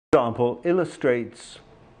Example illustrates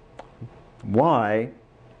why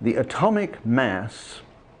the atomic mass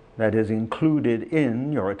that is included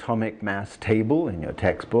in your atomic mass table in your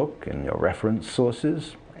textbook, in your reference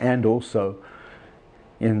sources, and also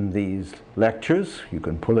in these lectures, you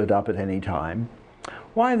can pull it up at any time,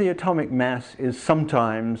 why the atomic mass is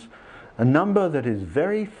sometimes a number that is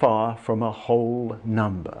very far from a whole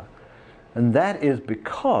number. And that is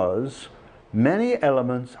because many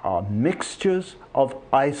elements are mixtures of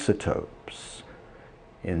isotopes.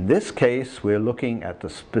 In this case, we're looking at the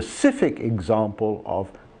specific example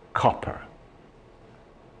of copper.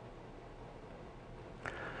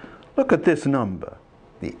 Look at this number,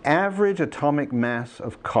 the average atomic mass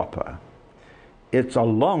of copper. It's a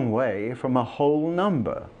long way from a whole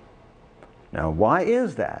number. Now, why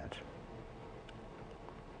is that?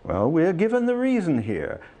 Well, we're given the reason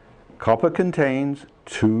here. Copper contains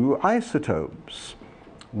two isotopes,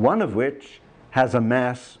 one of which has a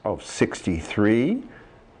mass of 63,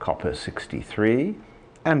 copper 63,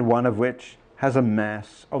 and one of which has a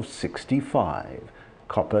mass of 65,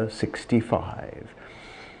 copper 65.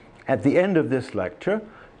 At the end of this lecture,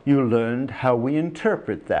 you learned how we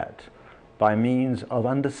interpret that by means of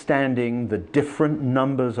understanding the different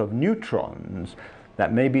numbers of neutrons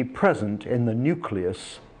that may be present in the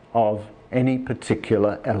nucleus of any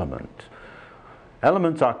particular element.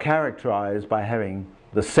 Elements are characterized by having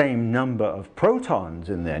the same number of protons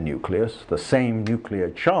in their nucleus, the same nuclear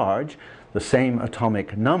charge, the same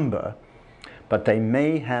atomic number, but they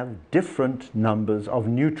may have different numbers of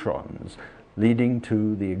neutrons, leading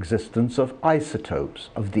to the existence of isotopes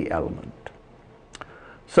of the element.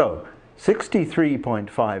 So,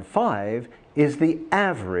 63.55 is the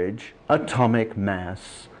average atomic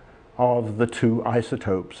mass of the two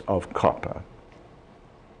isotopes of copper.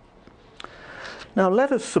 Now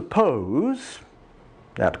let us suppose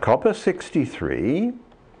that copper 63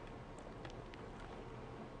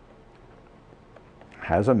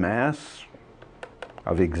 has a mass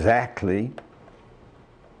of exactly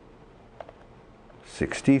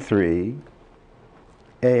 63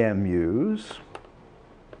 AMUs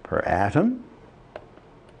per atom.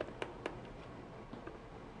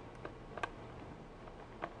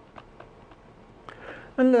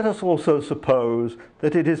 And let us also suppose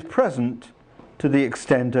that it is present to the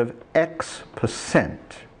extent of X%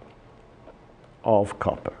 of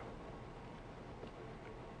copper.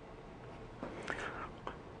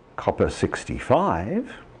 Copper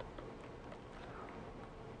 65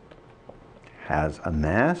 has a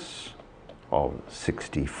mass of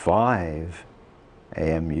 65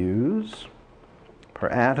 AMUs per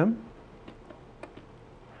atom,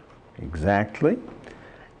 exactly,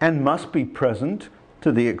 and must be present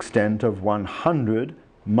to the extent of 100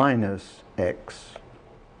 minus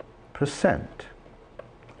X%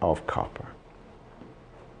 of copper.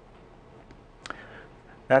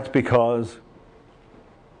 That's because,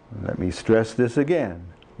 let me stress this again,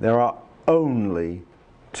 there are only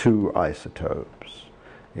two isotopes.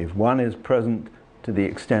 If one is present to the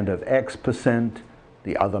extent of X%,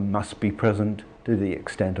 the other must be present to the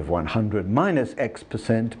extent of 100 minus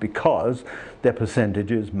X% because their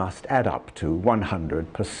percentages must add up to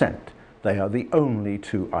 100%. They are the only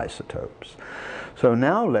two isotopes. So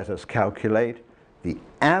now let us calculate the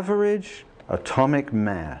average atomic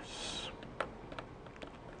mass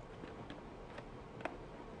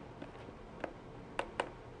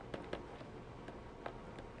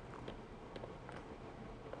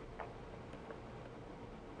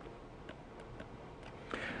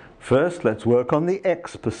First, let's work on the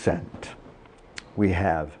X%. We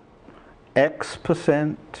have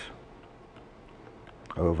X%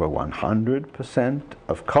 over 100%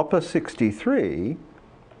 of copper 63,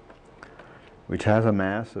 which has a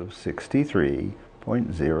mass of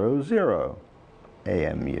 63.00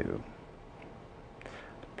 AMU,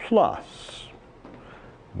 plus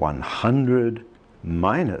 100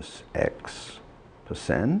 minus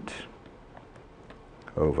X%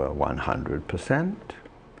 over 100%.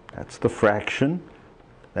 That's the fraction,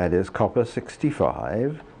 that is copper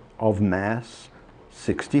 65, of mass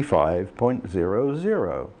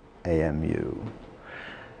 65.00 AMU.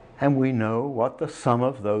 And we know what the sum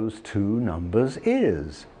of those two numbers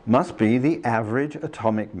is. Must be the average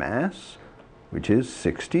atomic mass, which is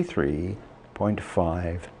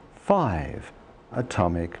 63.55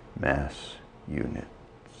 atomic mass units.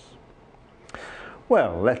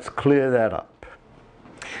 Well, let's clear that up.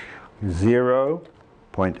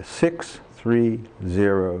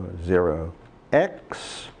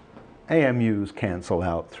 0.6300x. AMUs cancel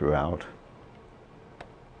out throughout,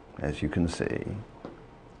 as you can see,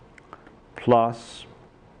 plus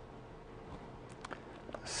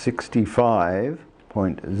 65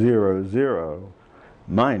 0.00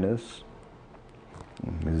 minus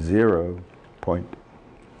 0.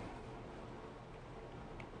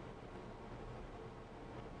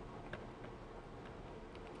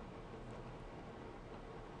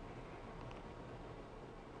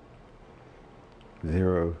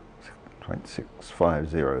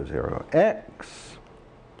 0.6500x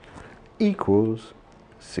equals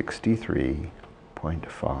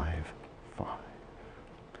 63.55.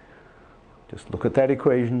 Just look at that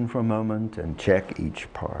equation for a moment and check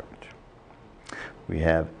each part. We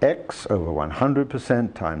have x over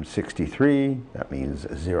 100% times 63, that means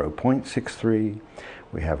 0.63.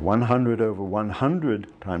 We have 100 over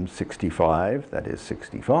 100 times 65, that is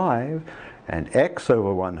 65. And x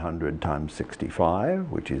over 100 times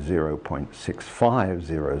 65, which is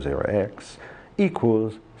 0.6500x,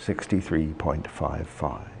 equals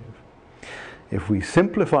 63.55. If we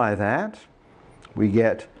simplify that, we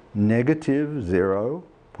get negative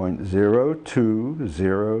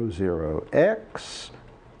 0.0200x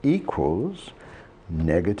equals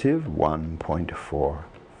negative 1.45.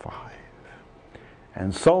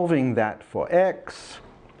 And solving that for x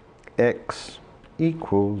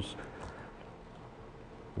equals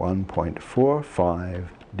 1.45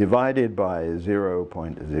 divided by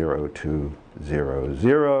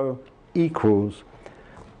 0.0200 equals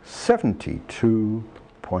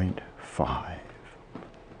 72.5.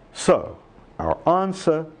 So, our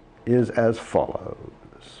answer is as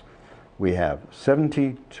follows. We have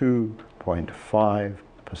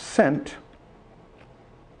 72.5%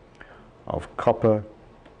 of copper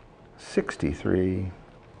 63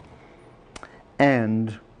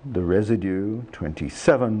 and the residue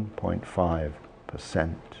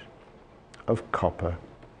 27.5% of copper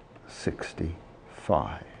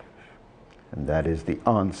 65. And that is the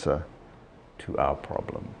answer to our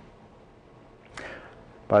problem.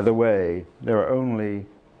 By the way, there are only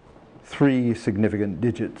 3 significant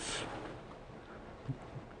digits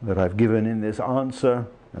that I've given in this answer,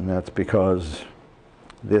 and that's because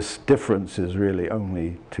this difference is really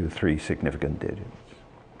only to 3 significant digits.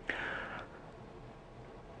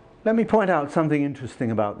 Let me point out something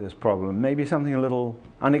interesting about this problem, maybe something a little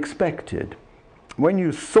unexpected. When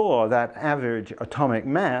you saw that average atomic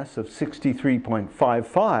mass of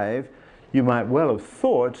 63.55, you might well have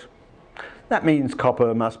thought, that means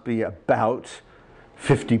copper must be about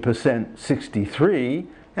 50% 63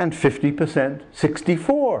 and 50%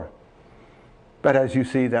 64. But as you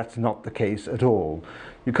see, that's not the case at all.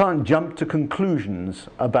 You can't jump to conclusions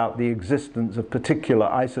about the existence of particular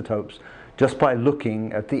isotopes just by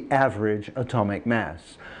looking at the average atomic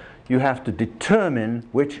mass. You have to determine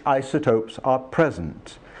which isotopes are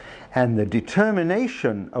present. And the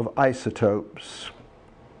determination of isotopes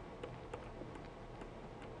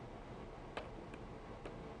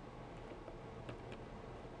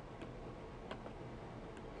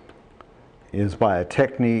is by a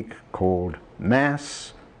technique called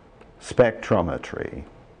mass spectrometry.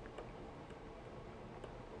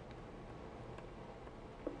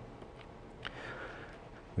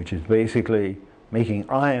 Which is basically making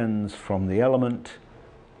ions from the element,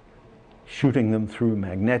 shooting them through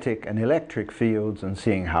magnetic and electric fields and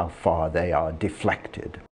seeing how far they are deflected.